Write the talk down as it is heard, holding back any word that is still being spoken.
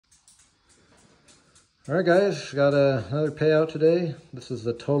All right, guys, got another payout today. This is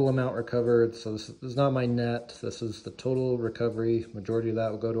the total amount recovered. So this is not my net. This is the total recovery. Majority of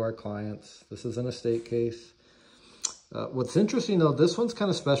that will go to our clients. This is an estate case. What's interesting though, this one's kind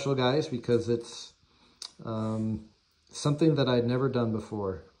of special, guys, because it's something that I'd never done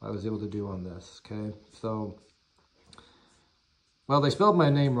before. I was able to do on this, okay? So, well, they spelled my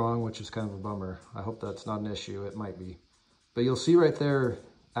name wrong, which is kind of a bummer. I hope that's not an issue. It might be. But you'll see right there,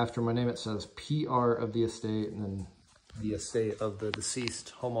 after my name, it says PR of the estate, and then the estate of the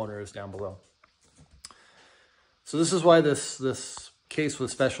deceased homeowner is down below. So this is why this case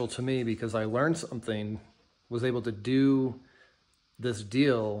was special to me, because I learned something, was able to do this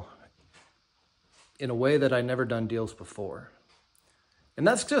deal in a way that I'd never done deals before. And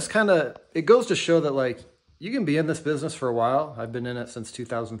that's just kind of, it goes to show that, like, you can be in this business for a while. I've been in it since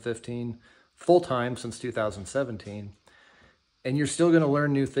 2015, full-time since 2017. And you're still going to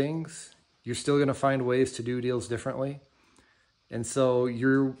learn new things. You're still going to find ways to do deals differently. And so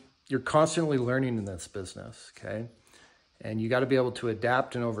you're constantly learning in this business, okay? And you got to be able to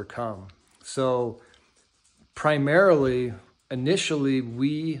adapt and overcome. So primarily, initially,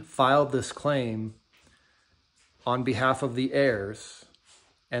 we filed this claim on behalf of the heirs,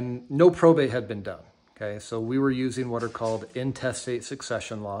 and no probate had been done, okay? So we were using what are called intestate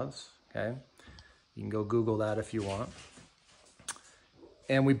succession laws, okay? You can go Google that if you want.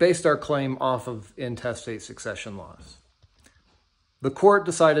 And we based our claim off of intestate succession laws. The court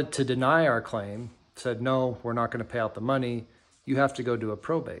decided to deny our claim, said, no, we're not going to pay out the money. You have to go do a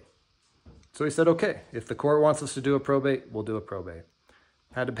probate. So we said, okay, if the court wants us to do a probate, we'll do a probate.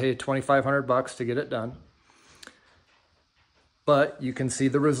 Had to pay $2,500 to get it done. But you can see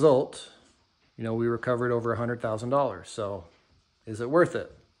the result. You know, we recovered over $100,000. So is it worth it?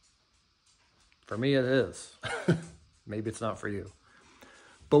 For me, it is. Maybe it's not for you.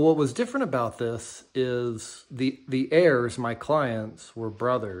 But what was different about this is the heirs, my clients, were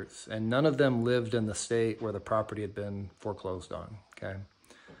brothers, and none of them lived in the state where the property had been foreclosed on, okay?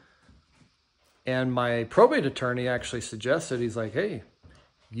 And my probate attorney actually suggested, he's like, hey,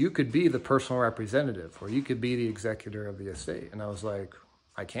 you could be the personal representative, or you could be the executor of the estate. And I was like,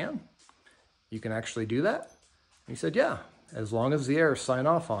 I can? You can actually do that? And he said, yeah, as long as the heirs sign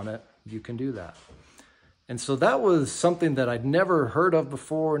off on it, you can do that. And so that was something that I'd never heard of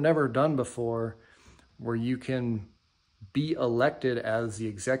before, never done before, where you can be elected as the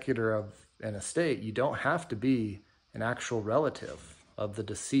executor of an estate. You don't have to be an actual relative of the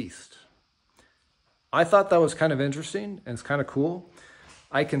deceased. I thought that was kind of interesting, and it's kind of cool.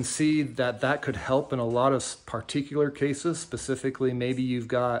 I can see that that could help in a lot of particular cases. Specifically, maybe you've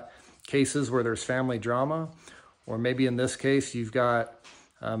got cases where there's family drama, or maybe in this case, you've got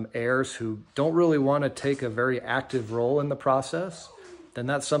heirs who don't really want to take a very active role in the process. Then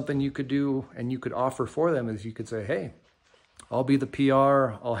that's something you could do and you could offer for them, is you could say, hey, I'll be the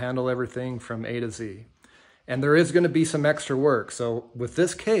PR, I'll handle everything from A to Z. And there is going to be some extra work. So with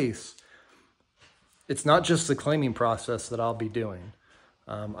this case, it's not just the claiming process that I'll be doing.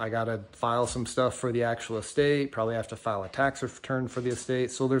 I got to file some stuff for the actual estate, probably have to file a tax return for the estate.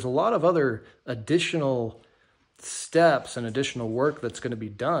 So there's a lot of other additional steps and additional work that's going to be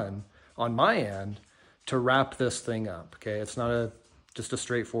done on my end to wrap this thing up, okay? It's not just a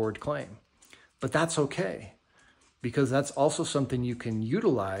straightforward claim, but that's okay, because that's also something you can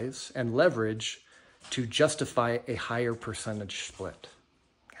utilize and leverage to justify a higher percentage split,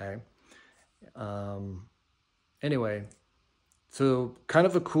 okay? Anyway, so kind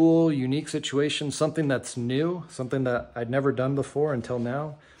of a cool, unique situation, something that's new, something that I'd never done before until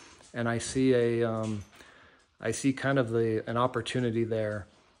now, and I see kind of an opportunity there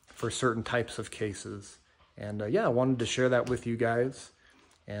for certain types of cases. And yeah, I wanted to share that with you guys.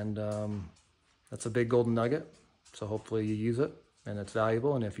 And that's a big golden nugget. So hopefully you use it and it's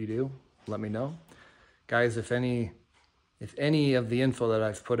valuable. And if you do, let me know. Guys, if any of the info that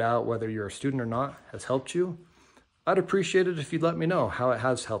I've put out, whether you're a student or not, has helped you, I'd appreciate it if you'd let me know how it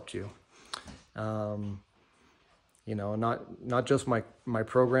has helped you. You know, not just my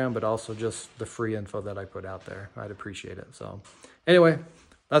program, but also just the free info that I put out there. I'd appreciate it. So anyway,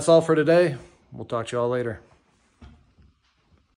 that's all for today. We'll talk to you all later.